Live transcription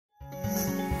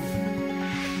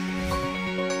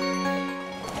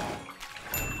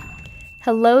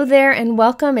Hello there and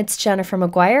welcome. It's Jennifer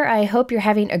McGuire. I hope you're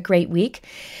having a great week.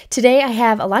 Today I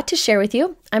have a lot to share with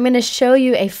you. I'm going to show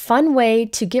you a fun way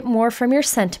to get more from your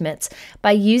sentiments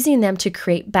by using them to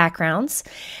create backgrounds.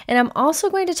 And I'm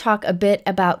also going to talk a bit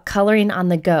about coloring on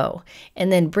the go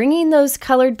and then bringing those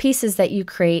colored pieces that you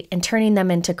create and turning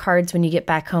them into cards when you get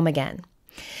back home again.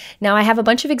 Now I have a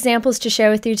bunch of examples to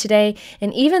share with you today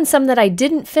and even some that I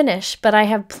didn't finish, but I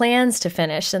have plans to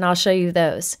finish and I'll show you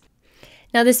those.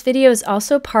 Now this video is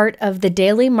also part of the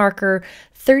Daily Marker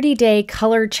 30-Day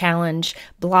Color Challenge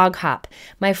blog hop.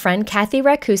 My friend Kathy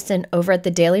Racoosin over at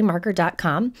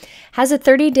thedailymarker.com has a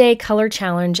 30-day color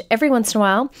challenge every once in a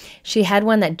while. She had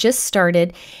one that just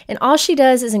started, and all she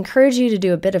does is encourage you to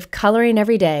do a bit of coloring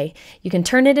every day. You can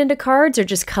turn it into cards or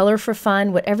just color for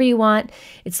fun, whatever you want.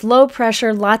 It's low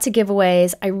pressure, lots of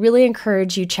giveaways. I really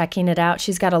encourage you checking it out.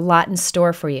 She's got a lot in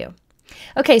store for you.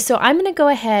 Okay, so I'm going to go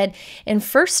ahead and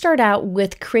first start out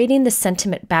with creating the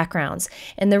sentiment backgrounds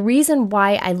and the reason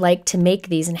why I like to make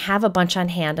these and have a bunch on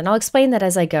hand, and I'll explain that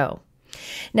as I go.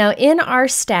 Now, in our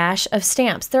stash of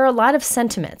stamps, there are a lot of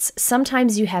sentiments.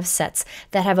 Sometimes you have sets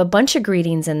that have a bunch of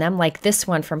greetings in them, like this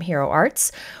one from Hero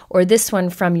Arts or this one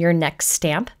from Your Next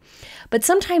Stamp. But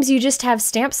sometimes you just have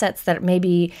stamp sets that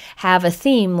maybe have a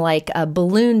theme, like a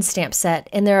balloon stamp set,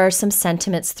 and there are some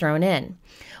sentiments thrown in.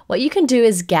 What you can do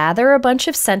is gather a bunch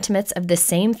of sentiments of the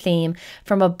same theme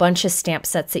from a bunch of stamp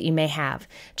sets that you may have.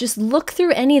 Just look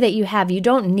through any that you have. You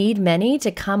don't need many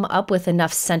to come up with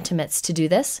enough sentiments to do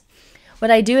this.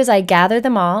 What I do is I gather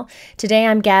them all. Today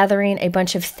I'm gathering a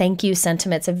bunch of thank you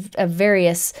sentiments of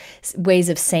various ways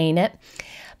of saying it,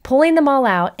 pulling them all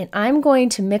out, and I'm going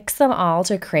to mix them all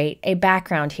to create a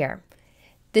background here.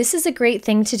 This is a great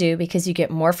thing to do because you get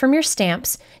more from your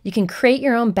stamps, you can create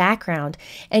your own background,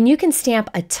 and you can stamp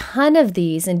a ton of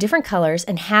these in different colors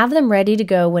and have them ready to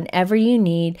go whenever you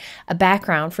need a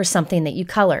background for something that you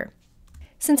color.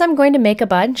 Since I'm going to make a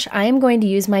bunch, I am going to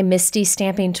use my Misty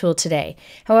stamping tool today.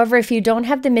 However, if you don't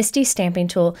have the Misty stamping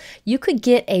tool, you could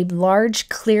get a large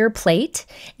clear plate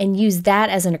and use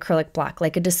that as an acrylic block,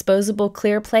 like a disposable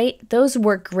clear plate. Those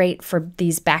work great for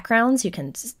these backgrounds. You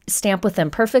can stamp with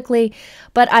them perfectly,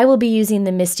 but I will be using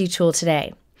the Misty tool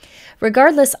today.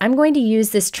 Regardless, I'm going to use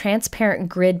this transparent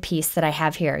grid piece that I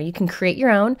have here. You can create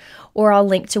your own, or I'll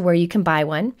link to where you can buy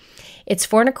one. It's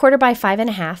 4 1/4 by 5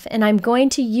 1/2, and I'm going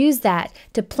to use that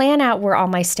to plan out where all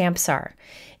my stamps are.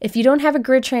 If you don't have a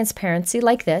grid transparency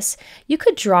like this, you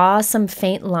could draw some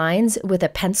faint lines with a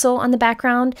pencil on the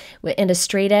background and a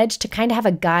straight edge to kind of have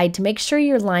a guide to make sure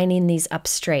you're lining these up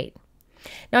straight.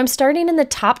 Now I'm starting in the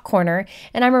top corner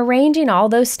and I'm arranging all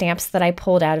those stamps that I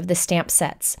pulled out of the stamp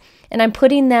sets. And I'm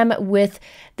putting them with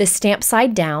the stamp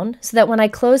side down so that when I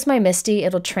close my Misty,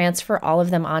 it'll transfer all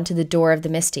of them onto the door of the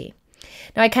Misty.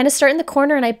 Now I kind of start in the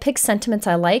corner and I pick sentiments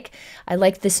I like. I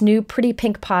like this new Pretty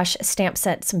Pink Posh stamp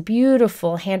set, some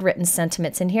beautiful handwritten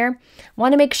sentiments in here. I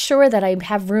want to make sure that I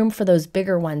have room for those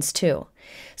bigger ones too.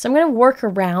 So I'm going to work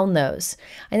around those.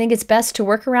 I think it's best to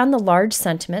work around the large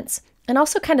sentiments and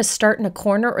also kind of start in a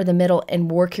corner or the middle and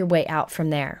work your way out from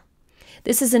there.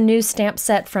 This is a new stamp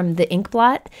set from the Ink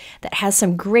Blot that has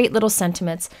some great little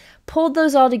sentiments. Pulled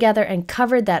those all together and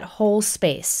covered that whole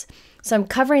space. So I'm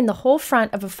covering the whole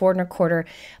front of a 4 1/4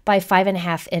 by 5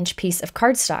 1/2 inch piece of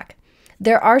cardstock.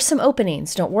 There are some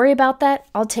openings. Don't worry about that.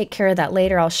 I'll take care of that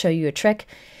later. I'll show you a trick.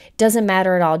 Doesn't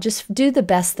matter at all. Just do the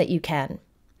best that you can.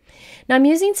 Now I'm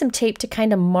using some tape to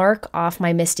kind of mark off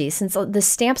my Misty. Since the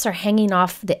stamps are hanging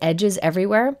off the edges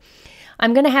everywhere,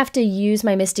 I'm going to have to use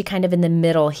my Misty kind of in the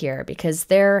middle here because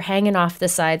they're hanging off the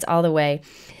sides all the way.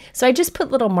 So I just put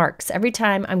little marks every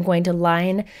time I'm going to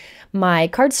line my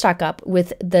cardstock up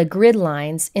with the grid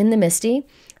lines in the Misty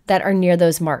that are near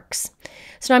those marks.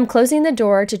 So now I'm closing the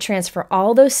door to transfer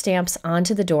all those stamps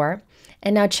onto the door.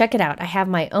 And now check it out. I have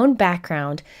my own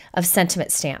background of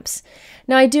sentiment stamps.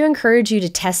 Now I do encourage you to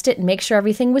test it and make sure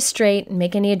everything was straight and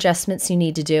make any adjustments you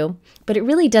need to do, but it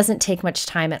really doesn't take much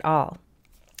time at all.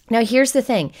 Now here's the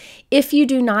thing, if you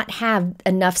do not have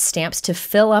enough stamps to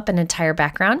fill up an entire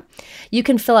background, you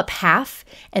can fill up half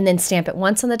and then stamp it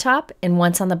once on the top and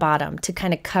once on the bottom to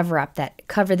kind of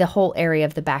cover the whole area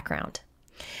of the background.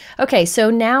 Okay, so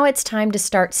now it's time to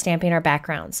start stamping our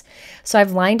backgrounds. So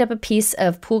I've lined up a piece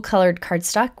of pool colored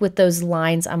cardstock with those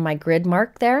lines on my grid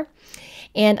mark there.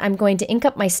 And I'm going to ink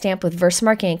up my stamp with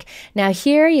Versamark ink. Now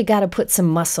here you got to put some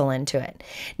muscle into it.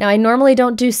 Now I normally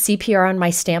don't do CPR on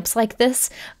my stamps like this,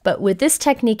 but with this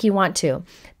technique you want to.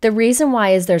 The reason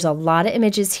why is there's a lot of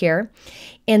images here,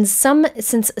 and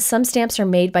since some stamps are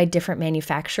made by different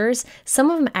manufacturers, some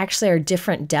of them actually are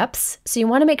different depths, so you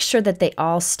want to make sure that they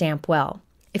all stamp well.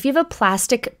 If you have a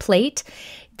plastic plate,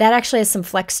 that actually has some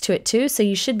flex to it too, so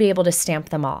you should be able to stamp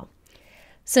them all.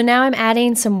 So now I'm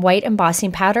adding some white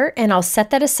embossing powder, and I'll set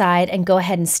that aside and go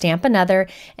ahead and stamp another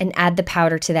and add the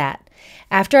powder to that.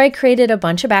 After I created a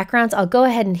bunch of backgrounds, I'll go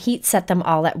ahead and heat set them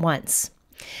all at once.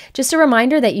 Just a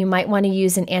reminder that you might want to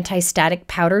use an anti-static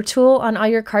powder tool on all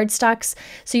your cardstocks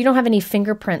so you don't have any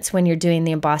fingerprints when you're doing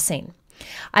the embossing.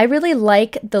 I really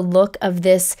like the look of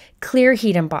this clear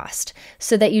heat embossed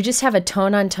so that you just have a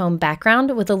tone-on-tone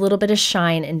background with a little bit of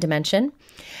shine and dimension.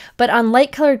 But on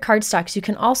light colored cardstocks, you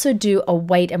can also do a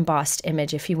white embossed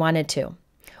image if you wanted to.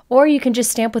 Or you can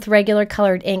just stamp with regular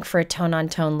colored ink for a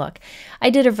tone-on-tone look. I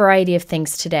did a variety of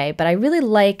things today, but I really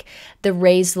like the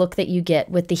raised look that you get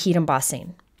with the heat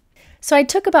embossing. So I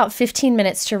took about 15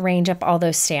 minutes to arrange up all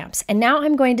those stamps, and now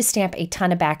I'm going to stamp a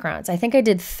ton of backgrounds. I think I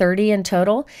did 30 in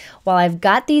total. While I've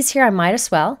got these here, I might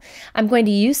as well. I'm going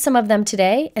to use some of them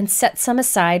today and set some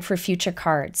aside for future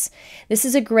cards. This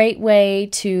is a great way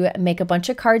to make a bunch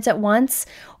of cards at once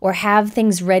or have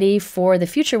things ready for the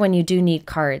future when you do need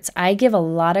cards. I give a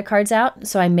lot of cards out,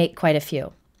 so I make quite a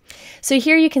few. So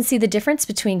here you can see the difference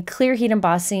between clear heat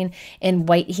embossing and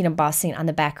white heat embossing on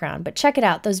the background. But check it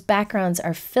out, those backgrounds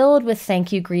are filled with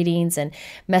thank you greetings and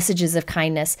messages of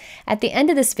kindness. At the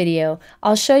end of this video,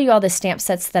 I'll show you all the stamp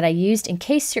sets that I used in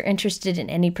case you're interested in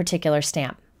any particular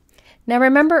stamp. Now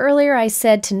remember earlier I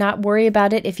said to not worry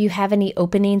about it if you have any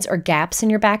openings or gaps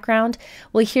in your background?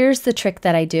 Well, here's the trick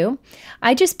that I do.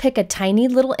 I just pick a tiny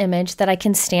little image that I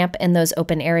can stamp in those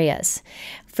open areas.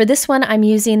 For this one, I'm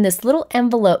using this little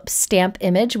envelope stamp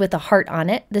image with a heart on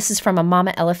it. This is from a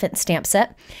Mama Elephant stamp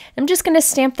set. I'm just going to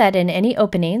stamp that in any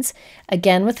openings,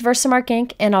 again with Versamark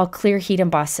ink, and I'll clear heat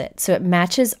emboss it so it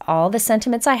matches all the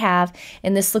sentiments I have,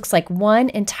 and this looks like one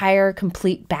entire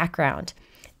complete background.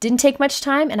 Didn't take much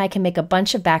time, and I can make a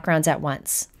bunch of backgrounds at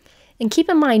once. And keep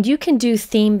in mind, you can do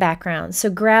theme backgrounds. So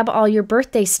grab all your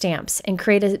birthday stamps and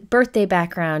create a birthday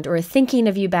background or a thinking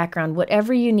of you background,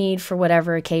 whatever you need for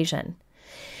whatever occasion.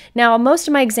 Now, most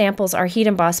of my examples are heat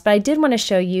embossed, but I did want to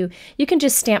show you, you can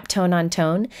just stamp tone on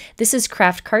tone. This is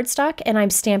craft cardstock, and I'm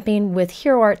stamping with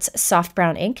Hero Art's soft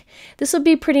brown ink. This will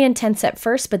be pretty intense at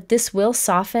first, but this will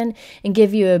soften and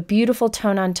give you a beautiful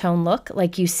tone on tone look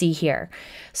like you see here.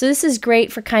 So this is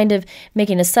great for kind of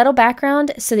making a subtle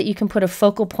background so that you can put a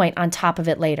focal point on top of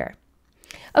it later.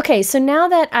 Okay, so now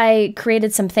that I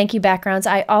created some thank you backgrounds,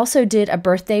 I also did a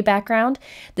birthday background.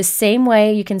 The same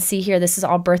way you can see here, this is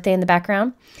all birthday in the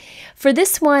background. For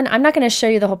this one, I'm not going to show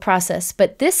you the whole process,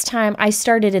 but this time I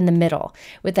started in the middle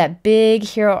with that big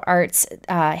Hero Arts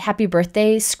happy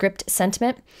birthday script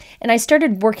sentiment, and I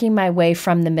started working my way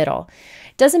from the middle.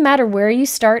 Doesn't matter where you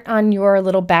start on your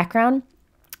little background,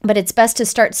 but it's best to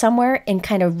start somewhere and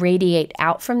kind of radiate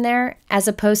out from there as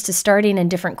opposed to starting in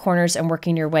different corners and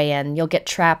working your way in. You'll get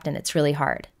trapped and it's really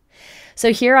hard.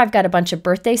 So here I've got a bunch of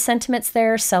birthday sentiments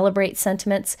there, celebrate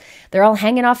sentiments. They're all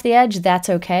hanging off the edge. That's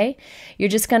okay. You're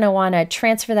just going to want to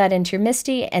transfer that into your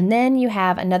MISTI, and then you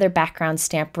have another background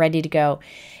stamp ready to go.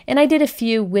 And I did a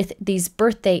few with these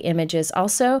birthday images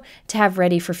also to have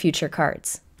ready for future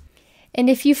cards. And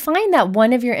if you find that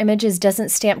one of your images doesn't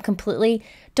stamp completely,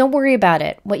 don't worry about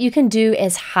it. What you can do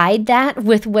is hide that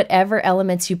with whatever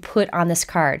elements you put on this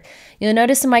card. You'll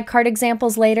notice in my card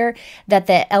examples later that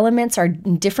the elements are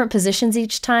in different positions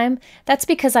each time. That's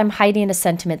because I'm hiding a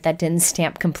sentiment that didn't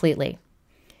stamp completely.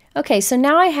 Okay, so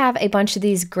now I have a bunch of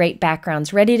these great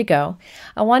backgrounds ready to go.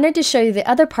 I wanted to show you the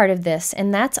other part of this,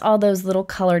 and that's all those little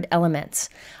colored elements.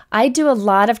 I do a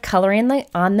lot of coloring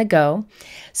on the go,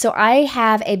 so I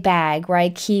have a bag where I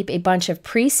keep a bunch of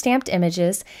pre-stamped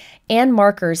images and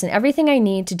markers and everything I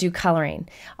need to do coloring.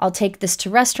 I'll take this to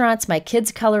restaurants, my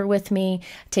kids color with me,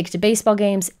 take it to baseball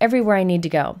games, everywhere I need to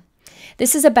go.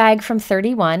 This is a bag from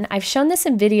 31. I've shown this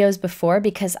in videos before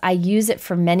because I use it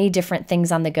for many different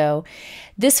things on the go.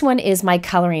 This one is my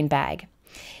coloring bag.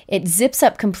 It zips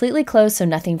up completely closed so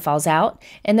nothing falls out,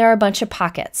 and there are a bunch of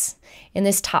pockets. In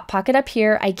this top pocket up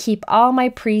here, I keep all my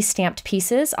pre-stamped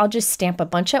pieces. I'll just stamp a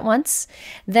bunch at once.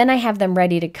 Then I have them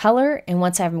ready to color, and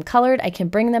once I have them colored, I can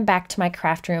bring them back to my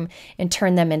craft room and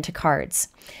turn them into cards.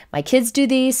 My kids do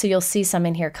these, so you'll see some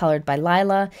in here colored by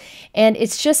Lila, and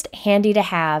it's just handy to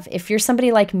have if you're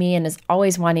somebody like me and is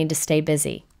always wanting to stay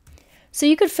busy. So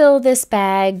you could fill this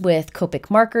bag with Copic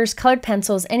markers, colored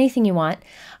pencils, anything you want.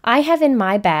 I have in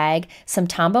my bag some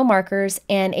Tombow markers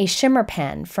and a shimmer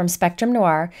pen from Spectrum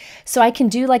Noir, so I can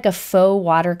do like a faux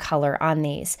watercolor on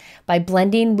these by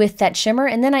blending with that shimmer,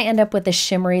 and then I end up with a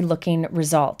shimmery looking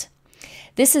result.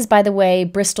 This is, by the way,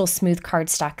 Bristol Smooth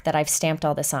cardstock that I've stamped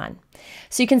all this on.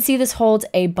 So you can see this holds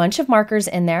a bunch of markers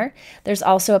in there. There's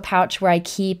also a pouch where I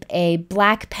keep a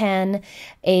black pen,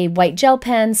 a white gel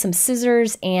pen, some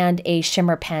scissors, and a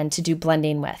shimmer pen to do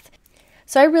blending with.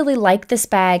 So I really like this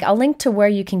bag. I'll link to where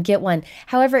you can get one.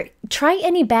 However, try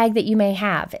any bag that you may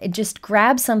have. Just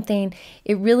grab something.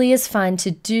 It really is fun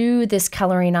to do this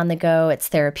coloring on the go. It's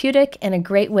therapeutic and a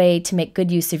great way to make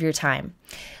good use of your time.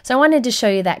 So I wanted to show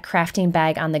you that crafting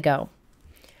bag on the go.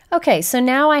 Okay, so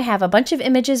now I have a bunch of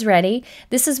images ready.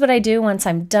 This is what I do once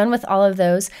I'm done with all of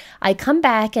those. I come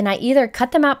back and I either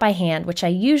cut them out by hand, which I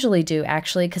usually do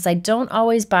actually, because I don't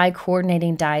always buy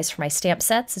coordinating dies for my stamp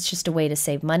sets. It's just a way to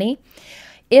save money.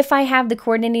 If I have the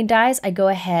coordinating dies, I go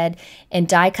ahead and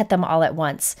die cut them all at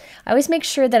once. I always make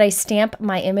sure that I stamp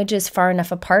my images far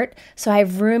enough apart so I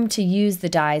have room to use the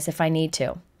dies if I need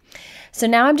to. So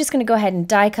now I'm just going to go ahead and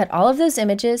die cut all of those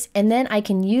images, and then I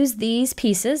can use these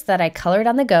pieces that I colored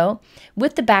on the go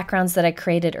with the backgrounds that I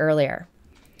created earlier.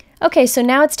 Okay, so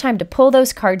now it's time to pull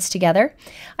those cards together.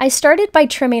 I started by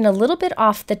trimming a little bit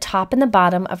off the top and the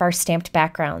bottom of our stamped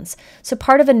backgrounds, so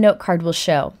part of a note card will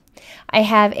show. I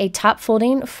have a top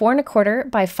folding 4 1/4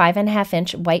 by 5 1/2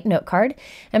 inch white note card.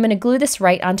 I'm going to glue this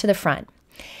right onto the front.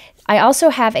 I also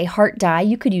have a heart die.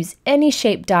 You could use any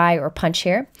shape die or punch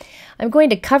here. I'm going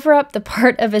to cover up the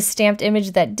part of a stamped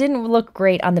image that didn't look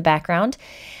great on the background.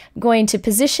 I'm going to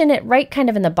position it right kind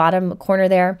of in the bottom corner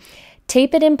there,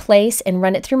 tape it in place and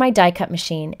run it through my die cut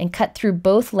machine and cut through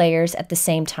both layers at the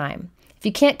same time. If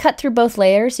you can't cut through both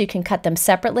layers, you can cut them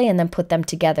separately and then put them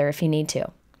together if you need to.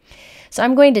 So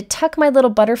I'm going to tuck my little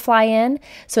butterfly in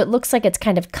so it looks like it's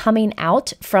kind of coming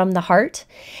out from the heart.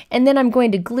 And then I'm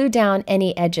going to glue down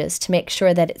any edges to make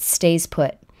sure that it stays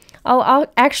put. I'll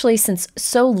actually, since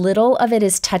so little of it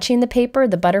is touching the paper,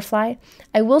 the butterfly,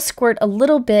 I will squirt a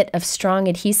little bit of strong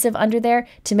adhesive under there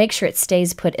to make sure it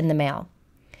stays put in the mail.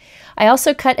 I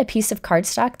also cut a piece of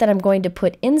cardstock that I'm going to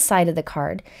put inside of the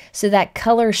card so that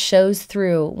color shows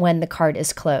through when the card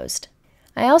is closed.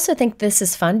 I also think this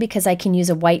is fun because I can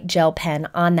use a white gel pen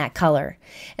on that color.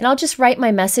 And I'll just write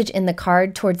my message in the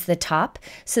card towards the top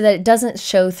so that it doesn't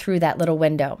show through that little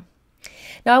window.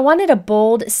 Now I wanted a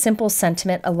bold, simple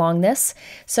sentiment along this,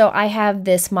 so I have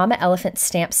this Mama Elephant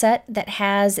stamp set that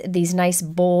has these nice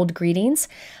bold greetings.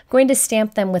 I'm going to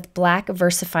stamp them with black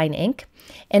VersaFine ink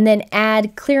and then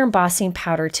add clear embossing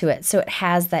powder to it so it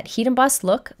has that heat embossed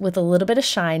look with a little bit of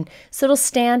shine so it'll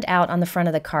stand out on the front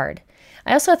of the card.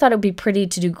 I also thought it would be pretty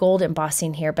to do gold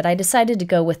embossing here, but I decided to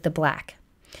go with the black.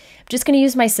 I'm just going to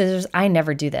use my scissors. I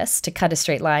never do this to cut a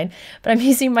straight line, but I'm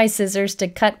using my scissors to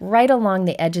cut right along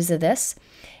the edges of this.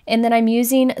 And then I'm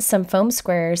using some foam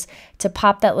squares to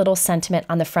pop that little sentiment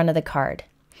on the front of the card.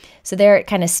 So there it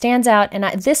kind of stands out, and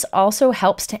this also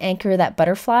helps to anchor that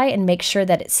butterfly and make sure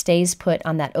that it stays put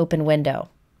on that open window.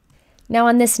 Now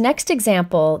on this next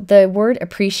example, the word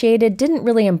appreciated didn't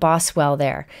really emboss well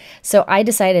there. So I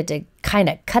decided to kind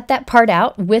of cut that part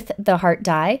out with the heart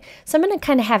die. So I'm going to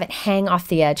kind of have it hang off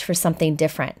the edge for something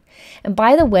different. And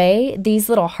by the way, these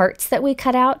little hearts that we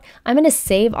cut out, I'm going to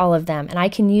save all of them and I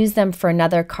can use them for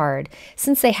another card.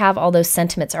 Since they have all those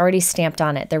sentiments already stamped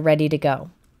on it, they're ready to go.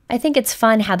 I think it's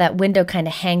fun how that window kind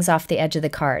of hangs off the edge of the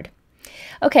card.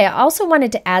 Okay, I also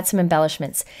wanted to add some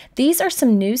embellishments. These are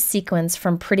some new sequins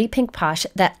from Pretty Pink Posh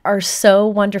that are so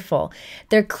wonderful.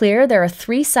 They're clear, there are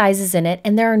 3 sizes in it,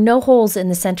 and there are no holes in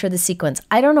the center of the sequins.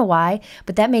 I don't know why,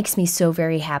 but that makes me so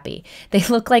very happy. They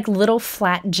look like little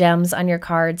flat gems on your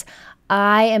cards.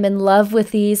 I am in love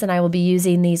with these and I will be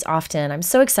using these often. I'm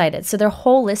so excited. So they're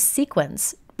holeless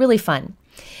sequins. Really fun.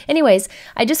 Anyways,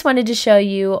 I just wanted to show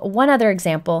you one other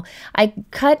example. I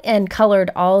cut and colored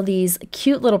all these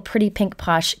cute little Pretty Pink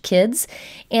Posh kids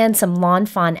and some lawn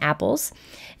fawn apples,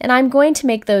 and I'm going to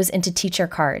make those into teacher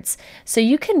cards. So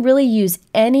you can really use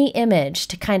any image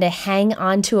to kind of hang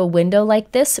onto a window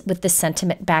like this with the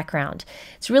sentiment background.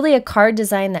 It's really a card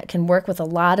design that can work with a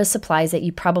lot of supplies that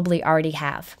you probably already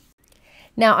have.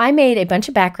 Now I made a bunch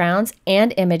of backgrounds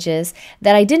and images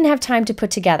that I didn't have time to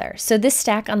put together. So this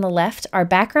stack on the left are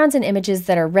backgrounds and images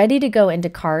that are ready to go into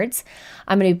cards.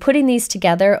 I'm going to be putting these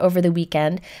together over the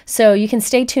weekend, so you can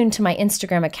stay tuned to my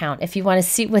Instagram account if you want to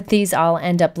see what these all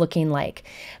end up looking like.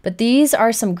 But these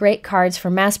are some great cards for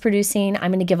mass producing.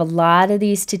 I'm going to give a lot of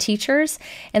these to teachers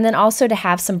and then also to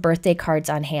have some birthday cards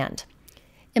on hand.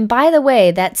 And by the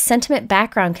way, that sentiment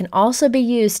background can also be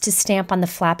used to stamp on the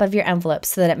flap of your envelope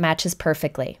so that it matches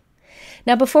perfectly.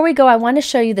 Now before we go, I want to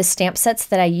show you the stamp sets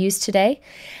that I used today.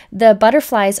 The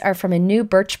butterflies are from a new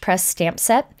Birch Press stamp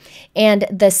set, and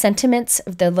the sentiments,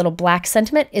 the little black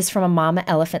sentiment, is from a Mama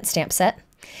Elephant stamp set.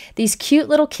 These cute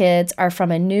little kids are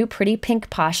from a new Pretty Pink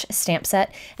Posh stamp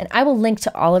set, and I will link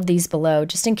to all of these below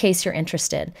just in case you're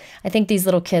interested. I think these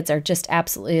little kids are just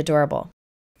absolutely adorable.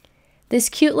 This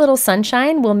cute little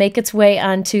sunshine will make its way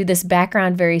onto this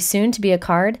background very soon to be a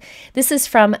card. This is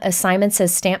from a Simon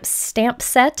Says stamp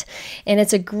set, and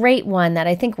it's a great one that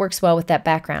I think works well with that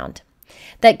background.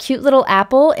 That cute little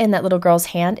apple in that little girl's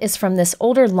hand is from this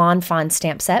older Lawn Fawn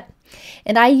stamp set.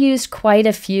 And I used quite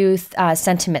a few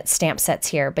sentiment stamp sets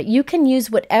here, but you can use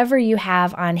whatever you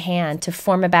have on hand to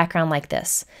form a background like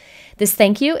this. This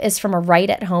thank you is from a Right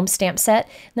at Home stamp set,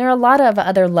 and there are a lot of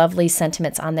other lovely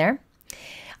sentiments on there.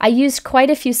 I used quite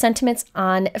a few sentiments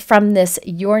from this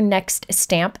Your Next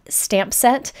Stamp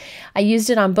set. I used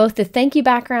it on both the thank you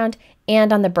background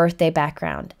and on the birthday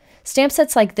background. Stamp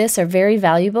sets like this are very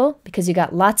valuable because you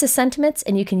got lots of sentiments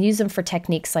and you can use them for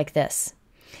techniques like this.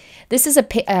 This is a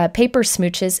Paper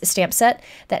Smooches stamp set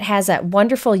that has that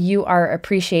wonderful You Are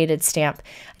Appreciated stamp.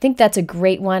 I think that's a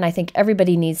great one. I think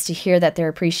everybody needs to hear that they're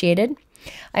appreciated.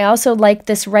 I also like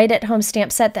this Right at Home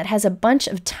stamp set that has a bunch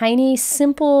of tiny,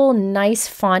 simple, nice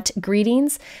font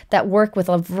greetings that work with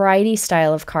a variety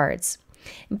style of cards.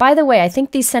 And by the way, I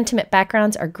think these sentiment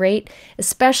backgrounds are great,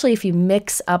 especially if you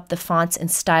mix up the fonts and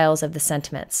styles of the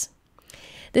sentiments.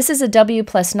 This is a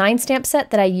W+9 stamp set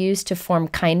that I used to form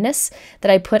kindness that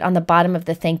I put on the bottom of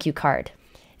the thank you card.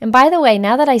 And by the way,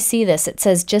 now that I see this, it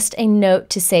says just a note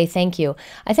to say thank you.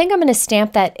 I think I'm going to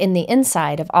stamp that in the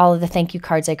inside of all of the thank you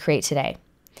cards I create today.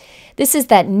 This is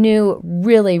that new,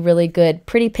 really, really good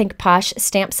Pretty Pink Posh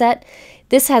stamp set.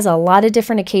 This has a lot of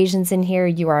different occasions in here.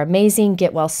 You are amazing,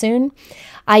 get well soon.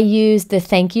 I used the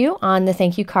thank you on the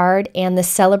thank you card and the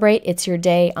celebrate, it's your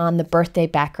day on the birthday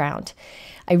background.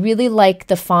 I really like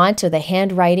the font or the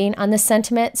handwriting on the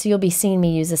sentiment, so you'll be seeing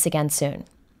me use this again soon.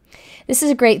 This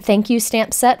is a great thank you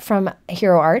stamp set from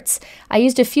Hero Arts. I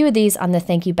used a few of these on the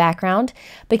thank you background,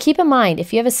 but keep in mind,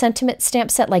 if you have a sentiment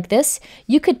stamp set like this,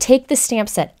 you could take the stamp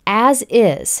set as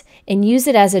is and use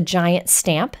it as a giant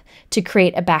stamp to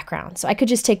create a background. So I could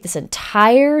just take this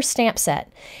entire stamp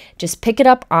set, just pick it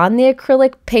up on the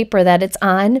acrylic paper that it's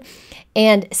on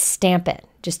and stamp it.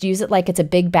 Just use it like it's a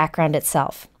big background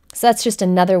itself. So that's just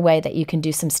another way that you can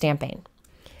do some stamping.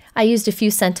 I used a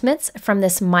few sentiments from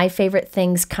this My Favorite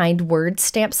Things Kind Words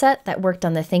stamp set that worked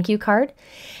on the thank you card.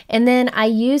 And then I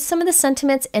used some of the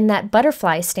sentiments in that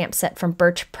butterfly stamp set from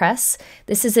Birch Press.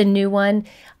 This is a new one.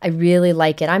 I really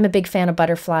like it. I'm a big fan of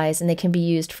butterflies and they can be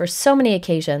used for so many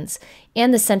occasions.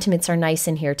 And the sentiments are nice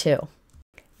in here too.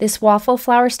 This waffle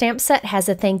flower stamp set has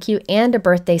a thank you and a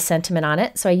birthday sentiment on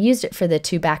it, so I used it for the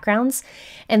two backgrounds.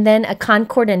 And then a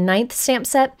Concord and Ninth stamp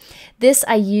set. This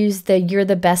I used the You're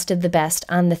the Best of the Best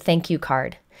on the thank you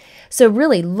card. So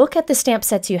really, look at the stamp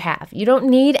sets you have. You don't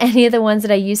need any of the ones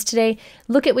that I used today.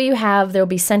 Look at what you have. There will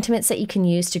be sentiments that you can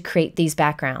use to create these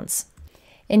backgrounds.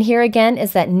 And here again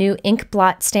is that new ink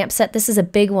blot stamp set. This is a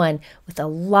big one with a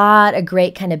lot of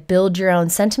great kind of build your own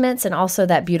sentiments and also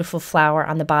that beautiful flower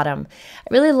on the bottom.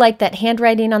 I really like that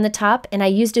handwriting on the top and I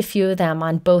used a few of them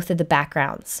on both of the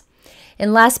backgrounds.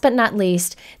 And last but not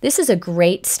least, this is a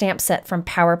great stamp set from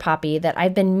Power Poppy that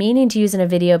I've been meaning to use in a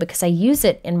video because I use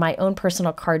it in my own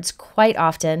personal cards quite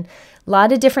often. A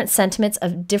lot of different sentiments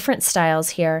of different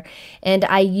styles here. And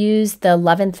I used the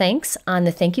Love and Thanks on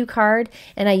the thank you card,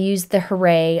 and I used the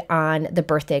Hooray on the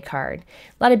birthday card.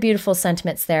 A lot of beautiful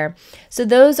sentiments there. So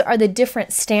those are the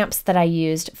different stamps that I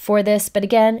used for this. But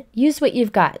again, use what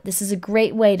you've got. This is a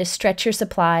great way to stretch your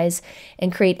supplies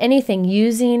and create anything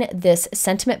using this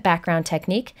sentiment background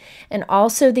technique, and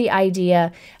also the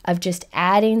idea of just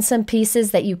adding some pieces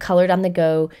that you colored on the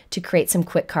go to create some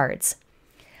quick cards.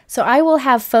 So I will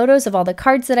have photos of all the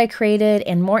cards that I created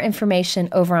and more information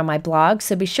over on my blog,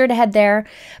 so be sure to head there.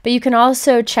 But you can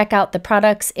also check out the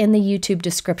products in the YouTube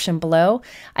description below.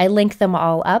 I link them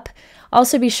all up.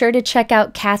 Also be sure to check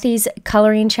out Kathy's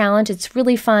coloring challenge. It's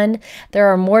really fun. There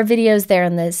are more videos there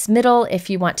in this middle if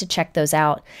you want to check those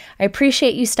out. I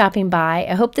appreciate you stopping by.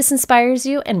 I hope this inspires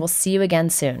you, and we'll see you again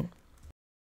soon.